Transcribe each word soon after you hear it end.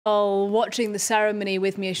Oh, watching the ceremony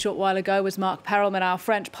with me a short while ago was Marc Perelman, our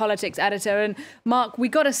French politics editor. And Marc, we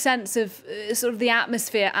got a sense of sort of the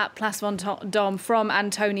atmosphere at Place Vendôme from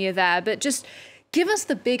Antonia there. But just give us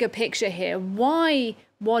the bigger picture here. Why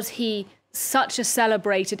was he such a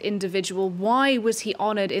celebrated individual? Why was he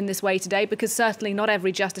honoured in this way today? Because certainly not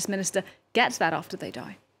every justice minister gets that after they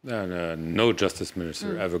die. No justice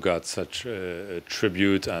minister ever got such a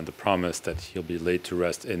tribute and the promise that he'll be laid to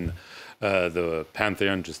rest in the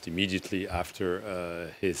Pantheon just immediately after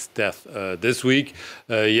his death this week.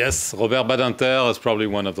 Yes, Robert Badinter is probably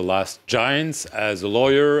one of the last giants as a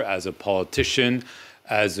lawyer, as a politician,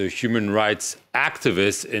 as a human rights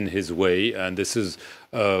activist in his way. And this is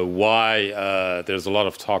why there's a lot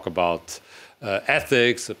of talk about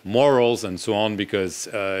ethics, morals, and so on, because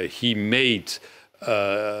he made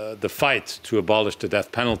the fight to abolish the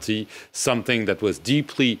death penalty something that was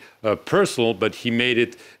deeply personal, but he made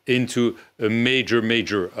it into a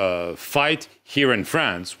major fight here in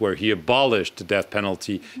France, where he abolished the death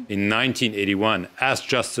penalty in 1981 as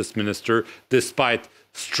justice minister, despite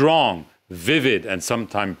strong, vivid, and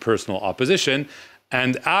sometimes personal opposition.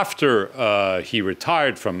 And after he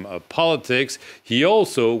retired from politics, he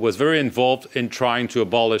also was very involved in trying to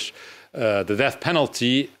abolish the death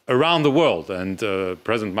penalty around the world. And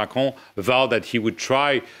President Macron vowed that he would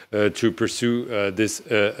try to pursue this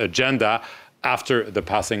agenda after the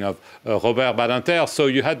passing of Robert Badinter. So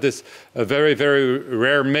you had this very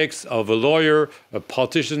rare mix of a lawyer, a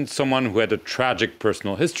politician, someone who had a tragic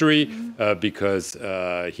personal history because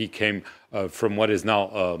he came from what is now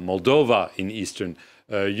Moldova in Eastern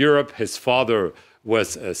Europe. His father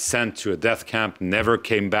was sent to a death camp, never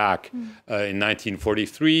came back in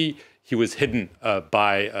 1943. He was hidden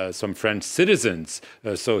by some French citizens.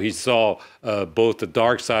 So he saw both the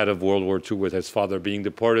dark side of World War II with his father being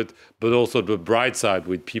deported, but also the bright side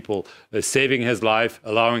with people saving his life,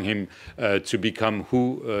 allowing him to become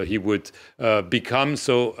who he would become.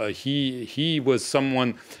 So he was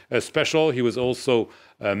someone special. He was also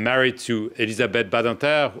married to Elisabeth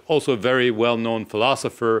Badinter, also a very well-known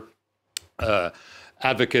philosopher,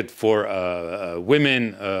 advocate for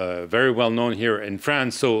women, very well known here in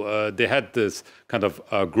France. So they had this kind of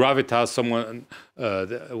gravitas.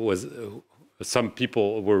 Some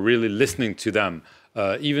people were really listening to them,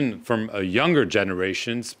 even from younger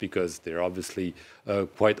generations, because they're obviously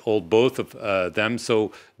quite old, both of them.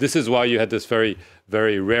 So this is why you had this very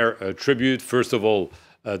rare tribute. First of all,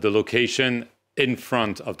 the location in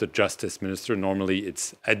front of the justice minister. Normally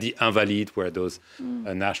it's at the Invalides, where those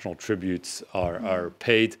national tributes are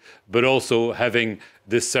paid, but also having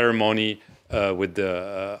this ceremony with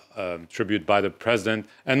the tribute by the president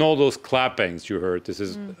and all those clappings you heard. This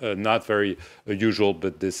is not very usual,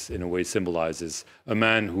 but this in a way symbolizes a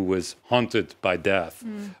man who was haunted by death,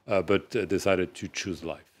 but decided to choose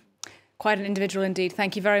life. Quite an individual indeed.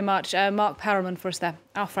 Thank you very much. Marc Perelman for us there,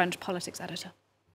 our French politics editor.